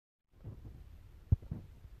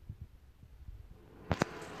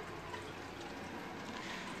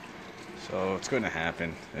So it's going to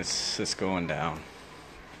happen. It's going down.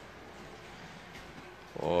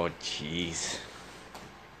 Oh jeez.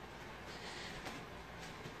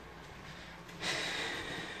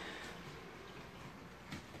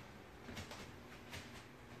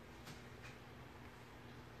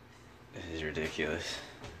 This is ridiculous.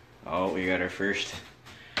 Oh, we got our first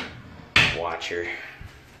watcher.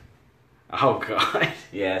 Oh god,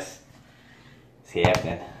 yes. It's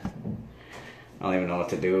happening. I don't even know what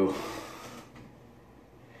to do.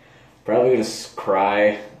 Probably gonna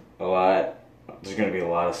cry a lot. There's gonna be a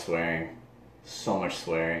lot of swearing. So much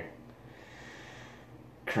swearing.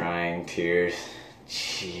 Crying, tears.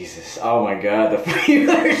 Jesus. Oh my god, the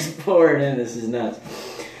feelers pouring in. This is nuts.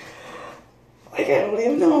 Like, I don't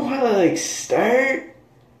even know how to, like, start.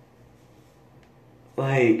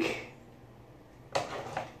 Like...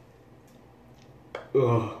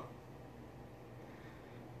 Ugh.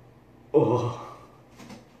 Oh.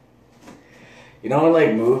 You know in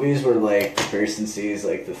like movies where like the person sees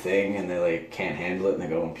like the thing and they like can't handle it and they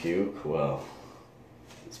go and puke? Well,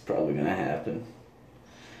 it's probably gonna happen.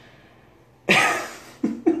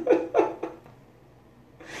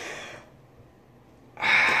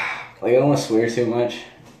 Like I don't want to swear too much,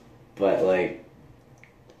 but like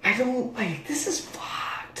I don't like this is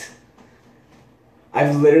fucked.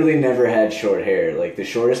 I've literally never had short hair. Like the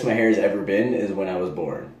shortest my hair has ever been is when I was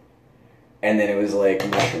born. And then it was like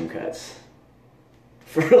mushroom cuts.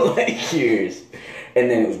 For like years. And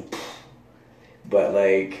then it was... But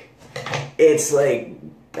like... It's like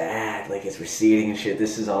bad. Like it's receding and shit.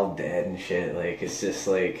 This is all dead and shit. Like it's just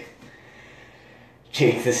like...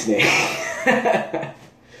 Jake the Snake.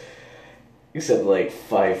 Except like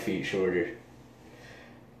 5 feet shorter.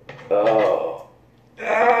 Oh.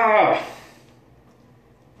 Ah!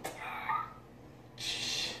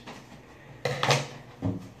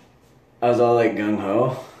 I was all like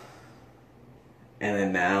gung-ho. And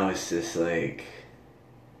then now it's just like,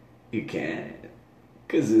 you can't.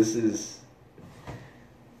 Because this is...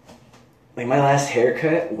 Like my last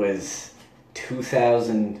haircut was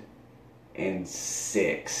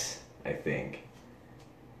 2006, I think.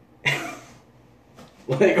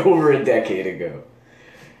 Like over a decade ago.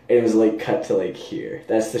 And it was like cut to like here.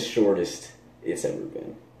 That's the shortest it's ever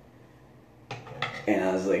been. And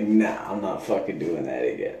I was like, nah, I'm not fucking doing that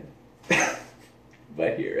again.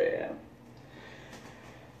 But here I am.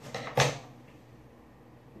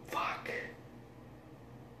 Fuck.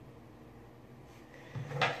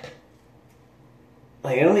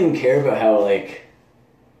 Like, I don't even care about how, like,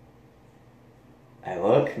 I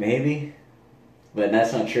look, maybe. But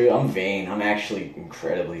that's not true. I'm vain. I'm actually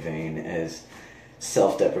incredibly vain, as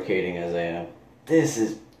self-deprecating as I am. This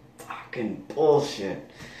is fucking bullshit.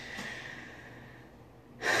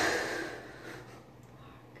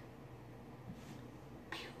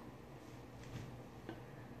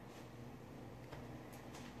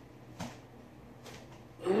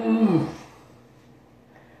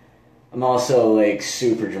 I'm also like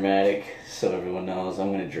super dramatic, so everyone knows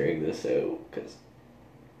I'm gonna drag this out, cause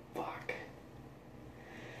fuck.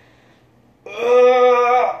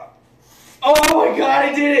 Oh my god,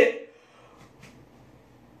 I did it!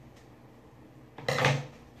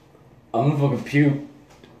 I'm gonna fucking puke.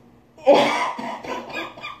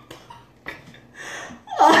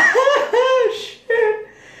 Oh shit.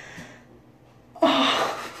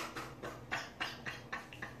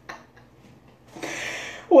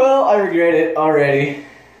 Well, I regret it already.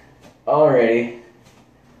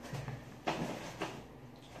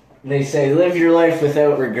 They say live your life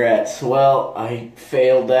without regrets. Well, I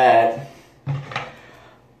failed that.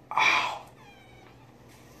 Ow.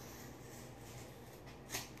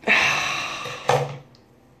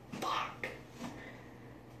 Fuck.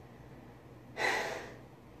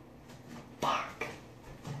 Fuck.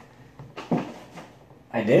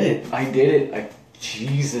 I did it.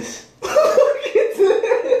 Jesus. Look at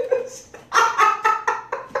this.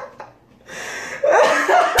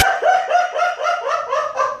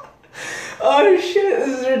 Oh shit,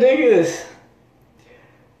 this is ridiculous.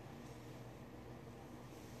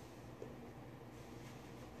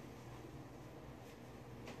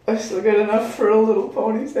 I still got enough for a little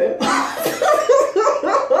ponytail.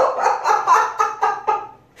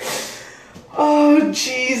 Oh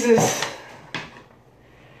Jesus.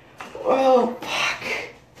 Well, fuck.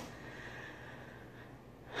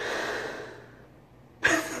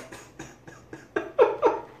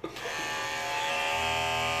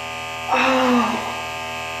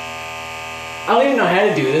 I don't even know how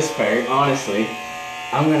to do this part, honestly.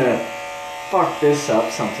 I'm gonna fuck this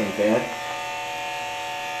up something bad.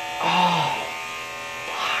 Oh,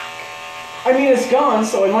 fuck. I mean, it's gone,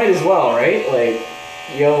 so I might as well, right? Like,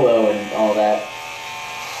 YOLO and all that.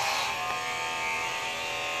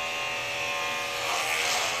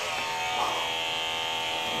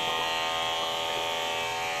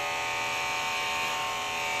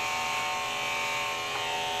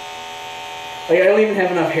 Like, I don't even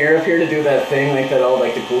have enough hair up here to do that thing like that all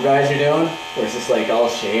like the cool guys are doing, where it's just like all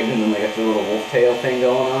shaved and then like a little wolf tail thing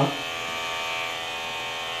going on.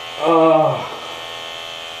 Oh.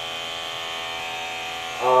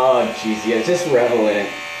 Oh, jeez, yeah, just revel in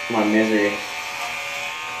it. My misery.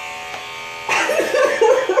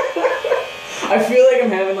 I feel like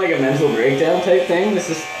I'm having like a mental breakdown type thing. This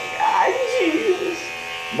is like, ah, Jesus.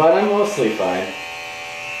 But I'm mostly fine.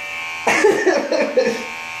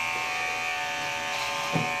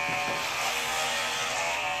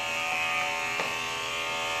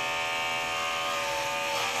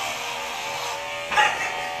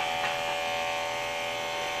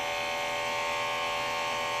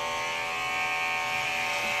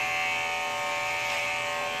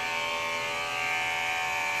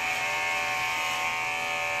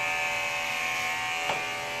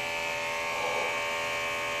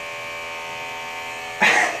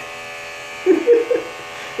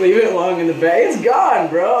 Leave it long in the back. It's gone,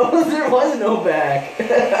 bro. There was no back.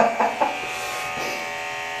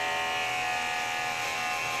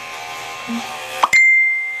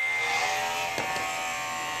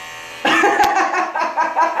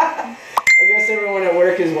 I guess everyone at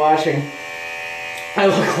work is watching. I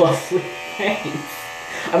look lovely. Thanks.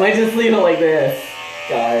 I might just leave it like this,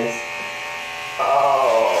 guys.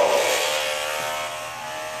 Oh.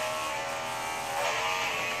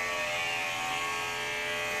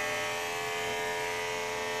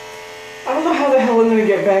 I don't know how the hell I'm gonna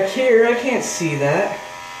get back here. I can't see that.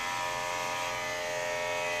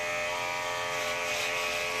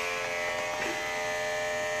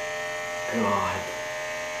 God.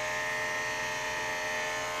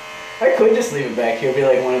 I could just leave it back here, be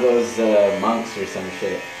like one of those monks or some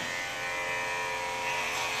shit.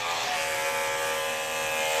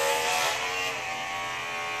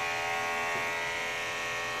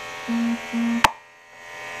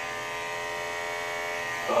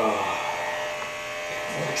 Oh,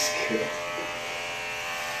 that looks good.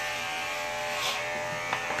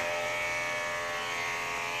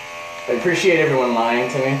 I appreciate everyone lying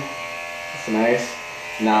to me. It's nice.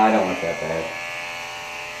 Nah, I don't want that bad.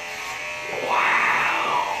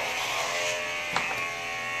 Wow.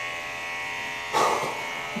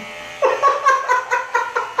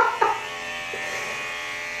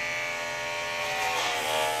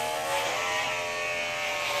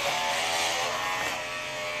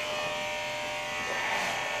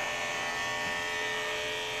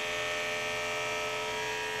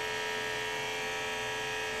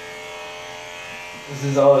 This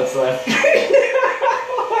is all that's left.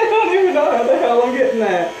 I don't even know how the hell I'm getting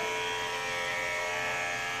that.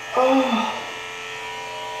 Oh.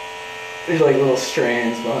 There's like little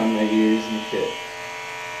strands behind my ears and shit.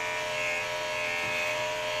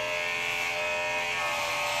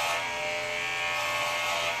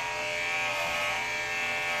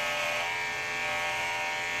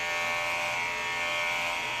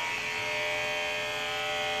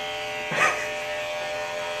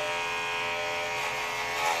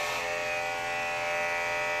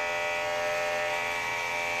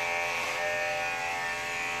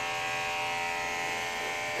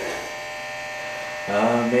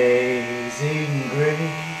 Amazing grace.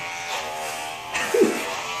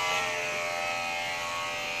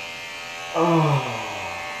 Oh.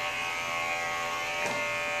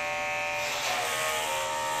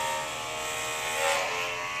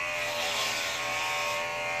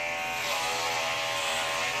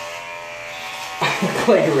 I look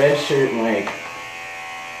like a red shirt Mike.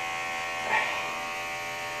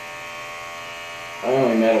 I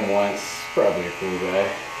only met him once. Probably a cool guy.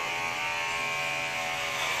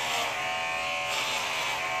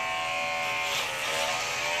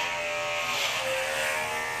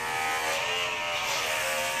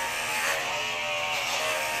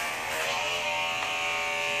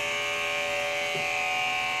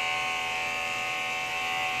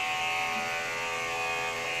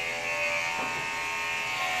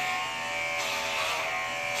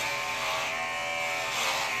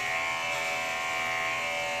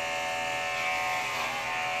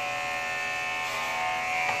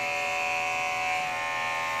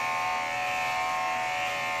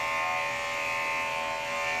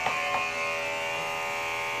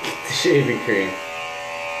 Shaving cream.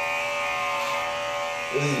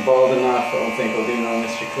 This is bald enough. I don't think I'll do no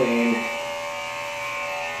Mr. Clean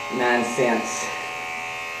nonsense.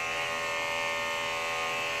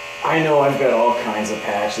 I know I've got all kinds of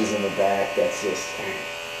patches in the back. That's just...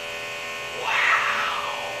 Wow.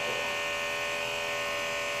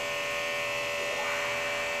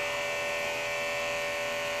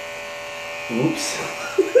 Oops.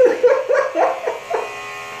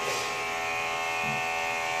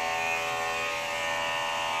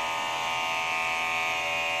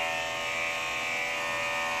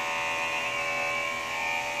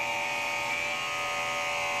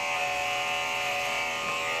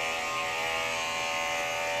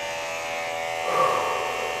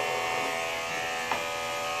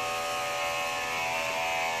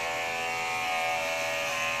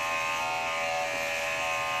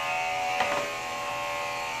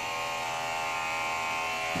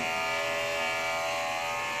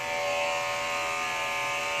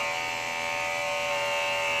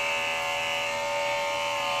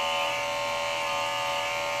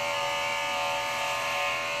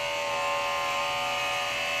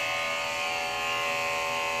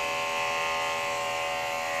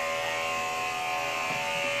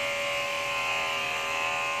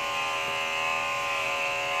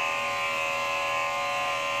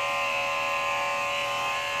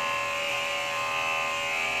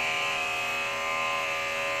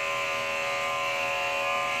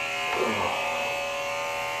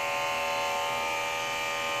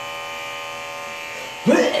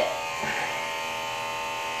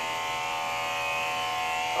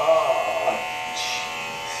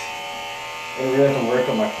 I really have to work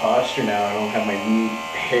on my posture now. I don't have my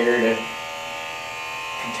hair to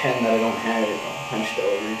pretend that I don't have it all hunched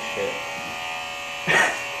over and shit.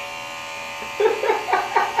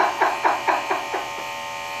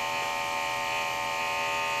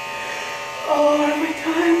 Oh, what have I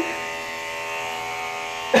done?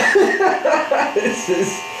 This is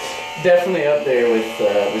definitely up there with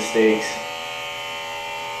mistakes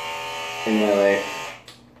in my life.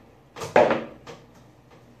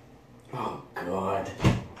 Oh, God.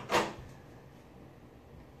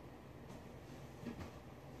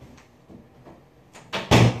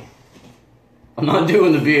 I'm not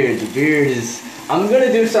doing the beard. The beard is... I'm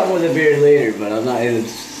gonna do something with the beard later, but I'm not...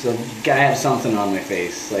 So, gotta have something on my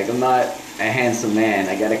face. Like, I'm not a handsome man.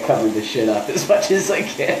 I gotta cover this shit up as much as I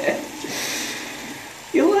can.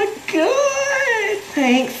 You look good!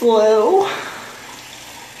 Thanks, Lou.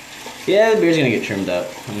 Yeah, the beard's gonna get trimmed up.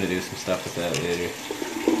 I'm gonna do some stuff with that later.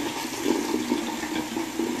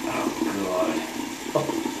 Oh, God. Oh.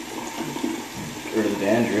 Get rid of the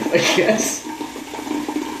dandruff, I guess.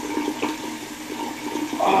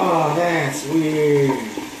 Oh, that's weird.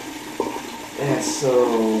 That's so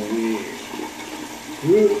weird.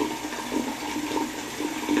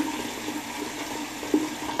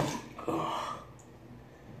 Oh.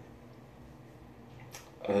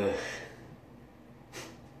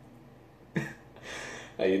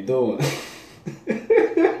 How you doing?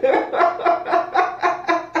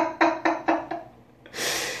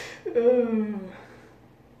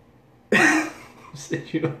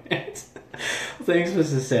 Thanks,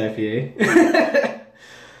 Mrs. Safier.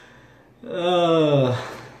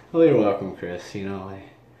 Well, you're welcome, Chris. You know,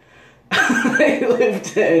 I live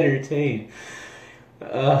to entertain.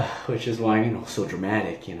 Which is why, you know, so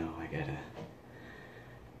dramatic, you know, I gotta...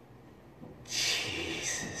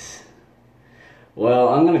 Jesus. Well,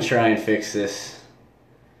 I'm gonna try and fix this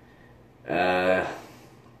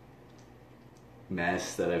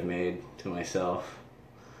mess that I've made to myself.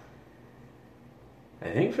 I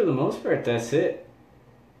think for the most part that's it.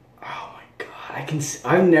 Oh my God,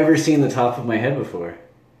 I've never seen the top of my head before.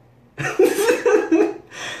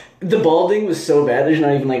 The balding was so bad, there's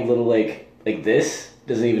not even like little like this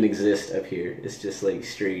doesn't even exist up here. It's just like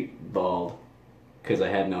straight bald because I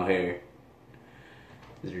had no hair.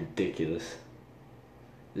 This is ridiculous.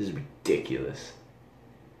 This is ridiculous.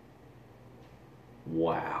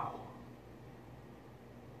 Wow.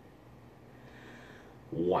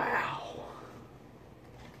 Wow.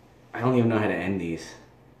 I don't even know how to end these.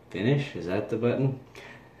 Finish? Is that the button?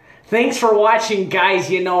 Thanks for watching, guys.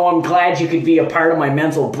 You know, I'm glad you could be a part of my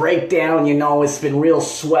mental breakdown. You know, it's been real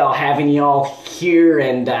swell having y'all here,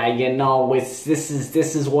 and you know, this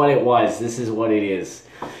is what it was. This is what it is.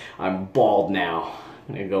 I'm bald now.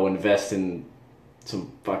 I'm gonna go invest in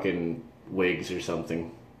some fucking wigs or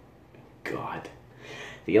something. God.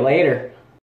 See you later.